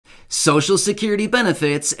Social Security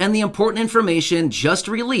benefits, and the important information just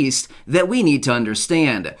released that we need to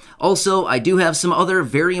understand. Also, I do have some other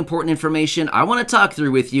very important information I want to talk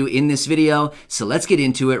through with you in this video, so let's get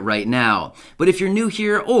into it right now. But if you're new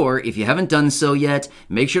here, or if you haven't done so yet,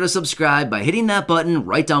 make sure to subscribe by hitting that button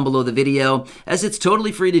right down below the video, as it's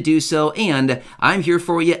totally free to do so, and I'm here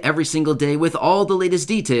for you every single day with all the latest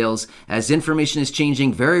details, as information is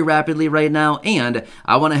changing very rapidly right now, and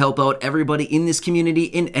I want to help out everybody in this community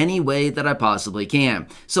in any way that I possibly can.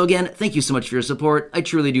 So again, thank you so much for your support. I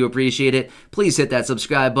truly do appreciate it. Please hit that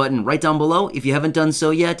subscribe button right down below if you haven't done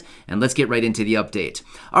so yet, and let's get right into the update.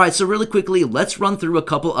 Alright, so really quickly, let's run through a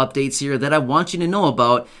couple updates here that I want you to know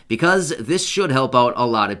about, because this should help out a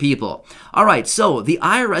lot of people. Alright, so the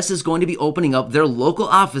IRS is going to be opening up their local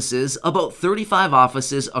offices, about 35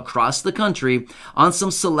 offices across the country, on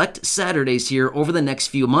some select Saturdays here over the next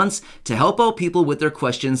few months to help out people with their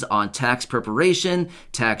questions on tax preparation,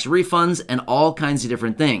 tax refunds, and all kinds of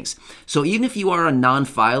different things. So even if you are a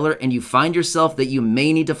non-filer and you find yourself that you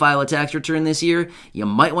may need to file a tax return this year, you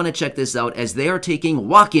might want to check this out, as they are taking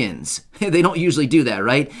walk-ins. They don't usually do that,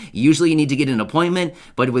 right? Usually you need to get an appointment,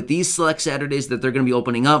 but with these select Saturdays that they're going to be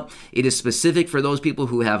opening up, it is specific for those people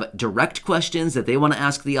who have direct questions that they want to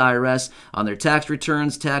ask the IRS on their tax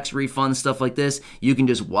returns, tax refunds, stuff like this. You can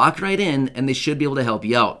just walk right in and they should be able to help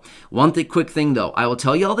you out. One quick thing though, I will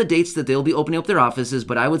tell you all the dates that they'll be opening up their offices,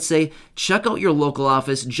 but I would say check out your local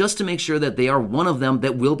office just to make sure that they are one of them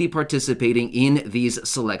that will be participating in these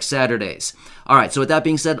select Saturdays. Alright, so with that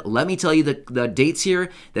being said, let me tell you the dates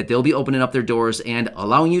here that they'll be opening up their doors and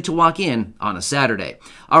allowing you to walk in on a Saturday.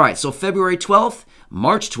 Alright, so February 12th,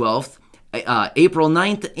 March 12th, April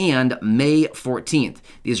 9th, and May 14th.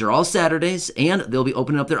 These are all Saturdays, and they'll be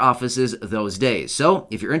opening up their offices those days. So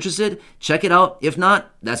if you're interested, check it out. If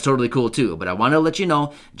not, that's totally cool too, but I want to let you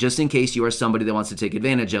know just in case you are somebody that wants to take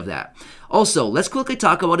advantage of that. Also, let's quickly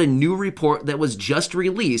talk about a new report that was just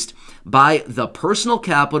released by the Personal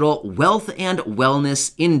Capital Wealth and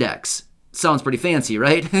Wellness Index. Sounds pretty fancy,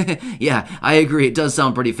 right? Yeah, I agree, it does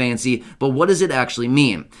sound pretty fancy, but what does it actually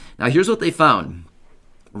mean? Now, here's what they found.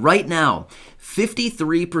 Right now,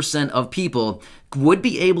 53% of people would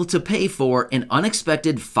be able to pay for an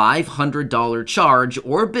unexpected $500 charge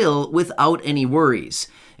or bill without any worries.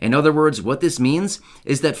 In other words, what this means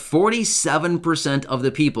is that 47% of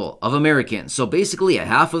the people, of Americans, so basically a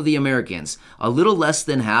half of the Americans, a little less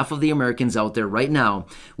than half of the Americans out there right now,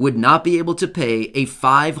 would not be able to pay a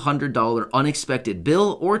 $500 unexpected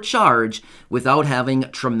bill or charge without having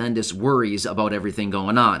tremendous worries about everything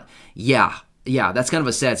going on. Yeah, that's kind of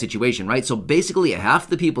a sad situation, right? So basically, half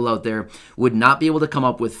the people out there would not be able to come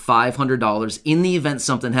up with $500 in the event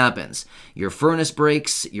something happens. Your furnace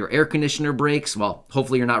breaks, your air conditioner breaks. Well,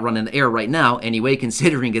 hopefully you're not running air right now anyway,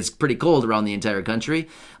 considering it's pretty cold around the entire country.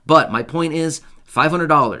 But my point is,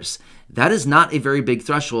 $500. That is not a very big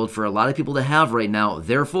threshold for a lot of people to have right now.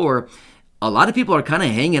 Therefore, a lot of people are kind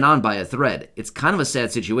of hanging on by a thread. It's kind of a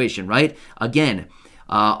sad situation, right? Again,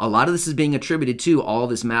 a lot of this is being attributed to all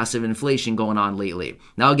this massive inflation going on lately.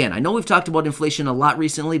 Now again, I know we've talked about inflation a lot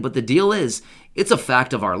recently, but the deal is, it's a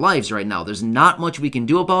fact of our lives right now. There's not much we can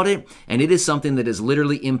do about it, and it is something that is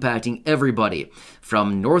literally impacting everybody.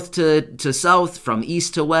 From north to south, from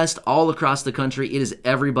east to west, all across the country, it is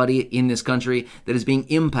everybody in this country that is being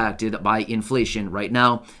impacted by inflation right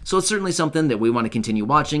now. So it's certainly something that we want to continue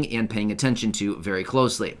watching and paying attention to very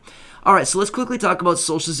closely. Alright, so let's quickly talk about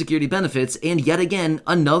Social Security benefits, and yet again,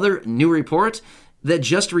 another new report that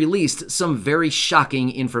just released some very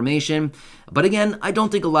shocking information. But again, I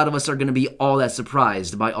don't think a lot of us are going to be all that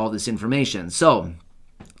surprised by all this information. So,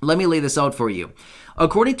 let me lay this out for you.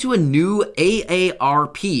 According to a new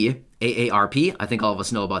AARP, I think all of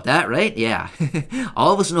us know about that, right? Yeah,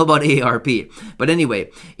 all of us know about AARP. But anyway,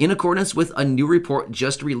 in accordance with a new report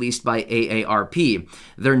just released by AARP,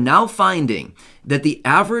 they're now finding that the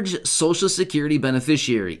average Social Security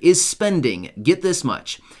beneficiary is spending, get this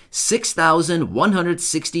much,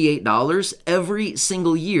 $6,168 every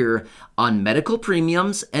single year on medical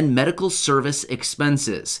premiums and medical service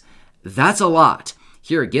expenses. That's a lot.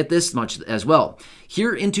 Here, get this much as well.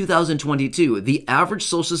 Here in 2022, the average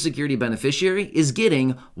Social Security beneficiary is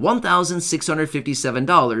getting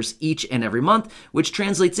 $1,657 each and every month, which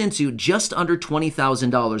translates into just under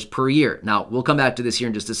 $20,000 per year. Now, we'll come back to this here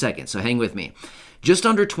in just a second, so hang with me. Just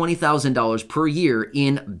under $20,000 per year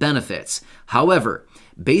in benefits. However,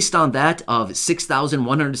 based on that of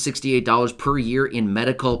 $6,168 per year in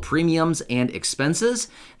medical premiums and expenses,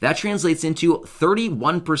 that translates into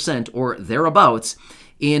 31% or thereabouts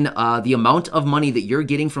in the amount of money that you're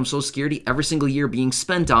getting from Social Security every single year being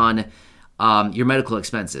spent on your medical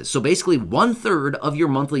expenses. So basically 1/3 of your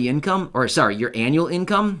monthly income, or sorry, your annual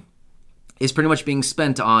income is pretty much being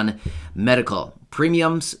spent on medical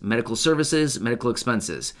premiums, medical services, medical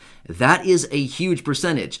expenses. That is a huge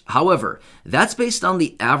percentage. However, that's based on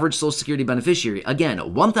the average Social Security beneficiary. Again,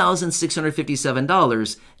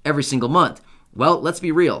 $1,657 every single month. Well, let's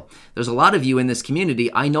be real. There's a lot of you in this community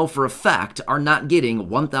I know for a fact are not getting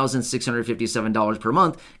 $1,657 per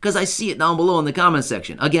month because I see it down below in the comment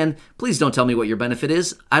section. Again, please don't tell me what your benefit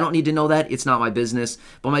is. I don't need to know that. It's not my business.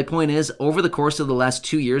 But my point is, over the course of the last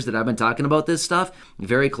 2 years that I've been talking about this stuff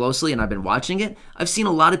very closely and I've been watching it, I've seen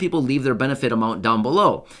a lot of people leave their benefit amount down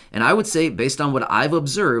below. And I would say, based on what I've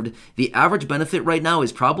observed, the average benefit right now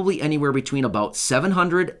is probably anywhere between about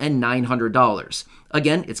 $700 and $900.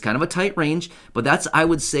 Again, it's kind of a tight range, but that's, I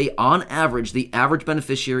would say, on average, the average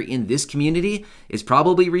beneficiary in this community is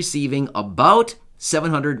probably receiving about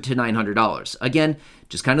 $700 to $900. Again,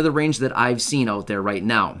 just kind of the range that I've seen out there right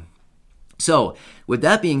now. So, with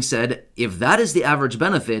that being said, if that is the average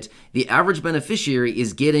benefit, the average beneficiary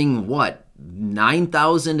is getting what?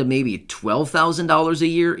 $9,000 to maybe $12,000 a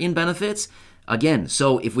year in benefits? Again,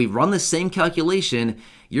 so if we run the same calculation,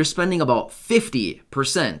 you're spending about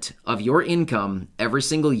 50% of your income every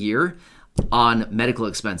single year on medical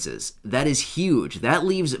expenses. That is huge. That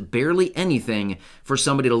leaves barely anything for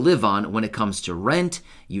somebody to live on when it comes to rent,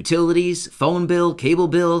 utilities, phone bill, cable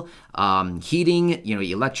bill, heating,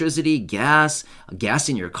 electricity, gas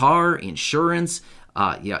in your car, insurance,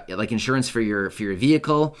 like insurance for your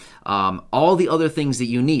vehicle, all the other things that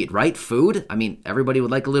you need, right? Food. I mean, everybody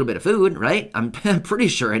would like a little bit of food, right? I'm pretty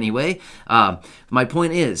sure anyway. My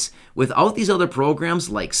point is, without these other programs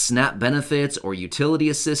like SNAP benefits or utility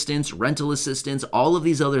assistance, rental assistance, all of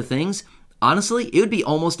these other things, honestly, it would be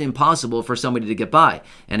almost impossible for somebody to get by.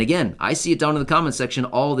 And again, I see it down in the comment section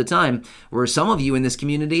all the time where some of you in this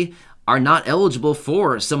community are not eligible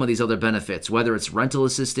for some of these other benefits, whether it's rental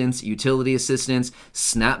assistance, utility assistance,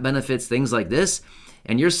 SNAP benefits, things like this.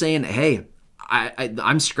 And you're saying, hey,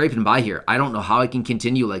 I'm scraping by here. I don't know how I can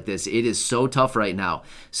continue like this. It is so tough right now.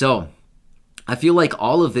 So I feel like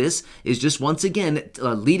all of this is just once again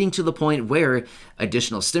leading to the point where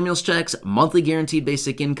additional stimulus checks, monthly guaranteed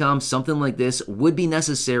basic income, something like this would be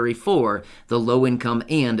necessary for the low income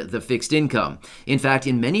and the fixed income. In fact,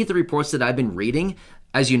 in many of the reports that I've been reading,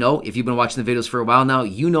 as you know, if you've been watching the videos for a while now,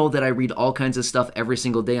 you know that I read all kinds of stuff every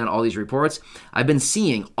single day on all these reports. I've been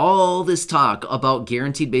seeing all this talk about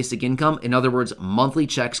guaranteed basic income, in other words, monthly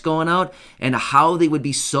checks going out, and how they would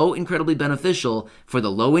be so incredibly beneficial for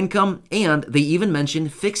the low income, and they even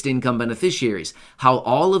mentioned fixed income beneficiaries, how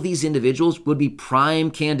all of these individuals would be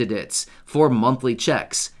prime candidates for monthly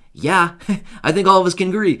checks. Yeah, I think all of us can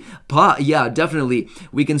agree. Yeah, definitely.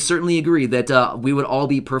 We can certainly agree that we would all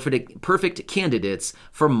be perfect candidates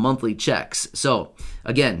for monthly checks. So,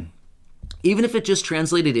 again, even if it just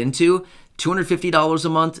translated into $250 a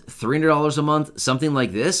month, $300 a month, something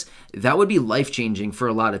like this, that would be life-changing for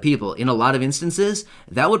a lot of people. In a lot of instances,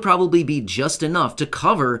 that would probably be just enough to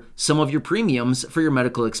cover some of your premiums for your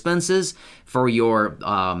medical expenses, for your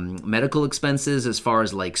medical expenses as far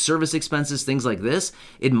as like service expenses, things like this.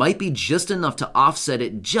 It might be just enough to offset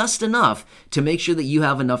it, just enough to make sure that you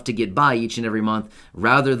have enough to get by each and every month,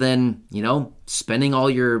 rather than, spending all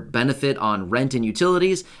your benefit on rent and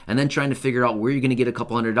utilities and then trying to figure out where you're going to get a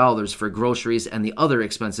couple $100s for groceries and the other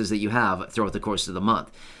expenses that you have throughout the course of the month.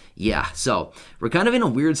 Yeah, so we're kind of in a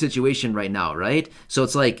weird situation right now, right? So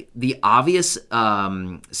it's like the obvious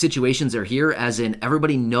situations are here, as in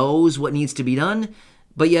everybody knows what needs to be done,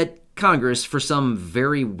 but yet Congress, for some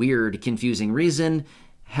very weird, confusing reason,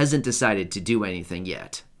 hasn't decided to do anything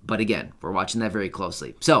yet. But again, we're watching that very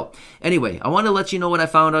closely. So anyway, I want to let you know what I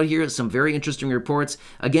found out here. Some very interesting reports.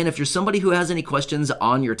 Again, if you're somebody who has any questions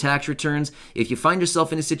on your tax returns, if you find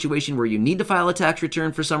yourself in a situation where you need to file a tax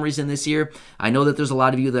return for some reason this year, I know that there's a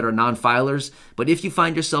lot of you that are non-filers, but if you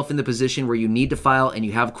find yourself in the position where you need to file and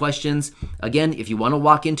you have questions, again, if you want to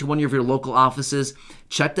walk into one of your local offices,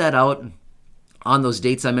 check that out on those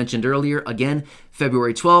dates I mentioned earlier. Again,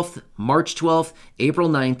 February 12th, March 12th, April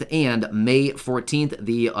 9th, and May 14th.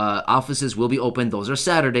 The offices will be open. Those are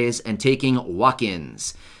Saturdays, and taking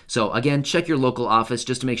walk-ins. So again, check your local office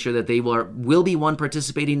just to make sure that they will be one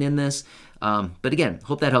participating in this. But again,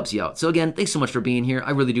 hope that helps you out. So again, thanks so much for being here.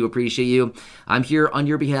 I really do appreciate you. I'm here on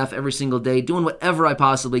your behalf every single day, doing whatever I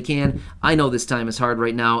possibly can. I know this time is hard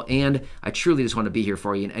right now, and I truly just want to be here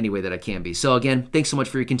for you in any way that I can be. So again, thanks so much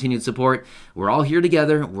for your continued support. We're all here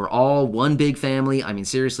together. We're all one big family. I mean,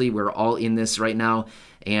 seriously, we're all in this right now,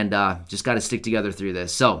 and just got to stick together through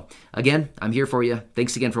this. So again, I'm here for you.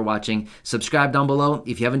 Thanks again for watching. Subscribe down below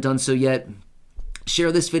if you haven't done so yet.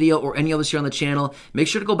 share this video or any others here on the channel. Make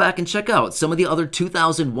sure to go back and check out some of the other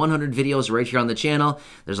 2,100 videos right here on the channel.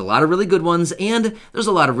 There's a lot of really good ones, and there's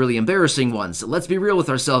a lot of really embarrassing ones. Let's be real with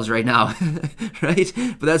ourselves right now, right?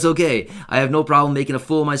 But that's okay. I have no problem making a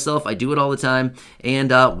fool of myself. I do it all the time,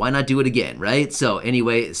 and why not do it again, right? So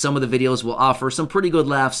anyway, some of the videos will offer some pretty good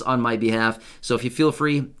laughs on my behalf, so if you feel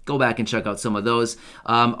free, go back and check out some of those.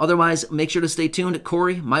 Otherwise, make sure to stay tuned.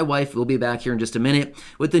 Corey, my wife, will be back here in just a minute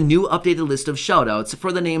with the new updated list of shout-outs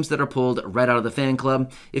for the names that are pulled right out of the fan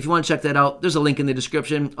club. If you want to check that out, there's a link in the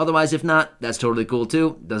description. Otherwise, if not, that's totally cool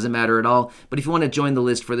too. Doesn't matter at all. But if you want to join the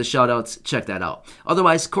list for the shout-outs, check that out.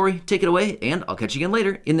 Otherwise, Corey, take it away, and I'll catch you again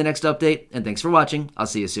later in the next update. And thanks for watching. I'll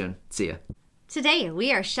see you soon. See ya. Today,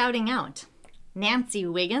 we are shouting out Nancy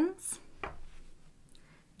Wiggins,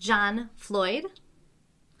 John Floyd,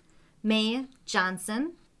 Mae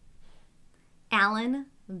Johnson, Alan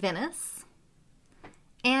Vinnis,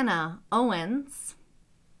 Anna Owens,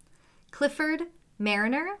 Clifford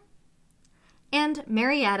Mariner, and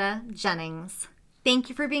Marietta Jennings. Thank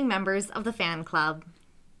you for being members of the fan club.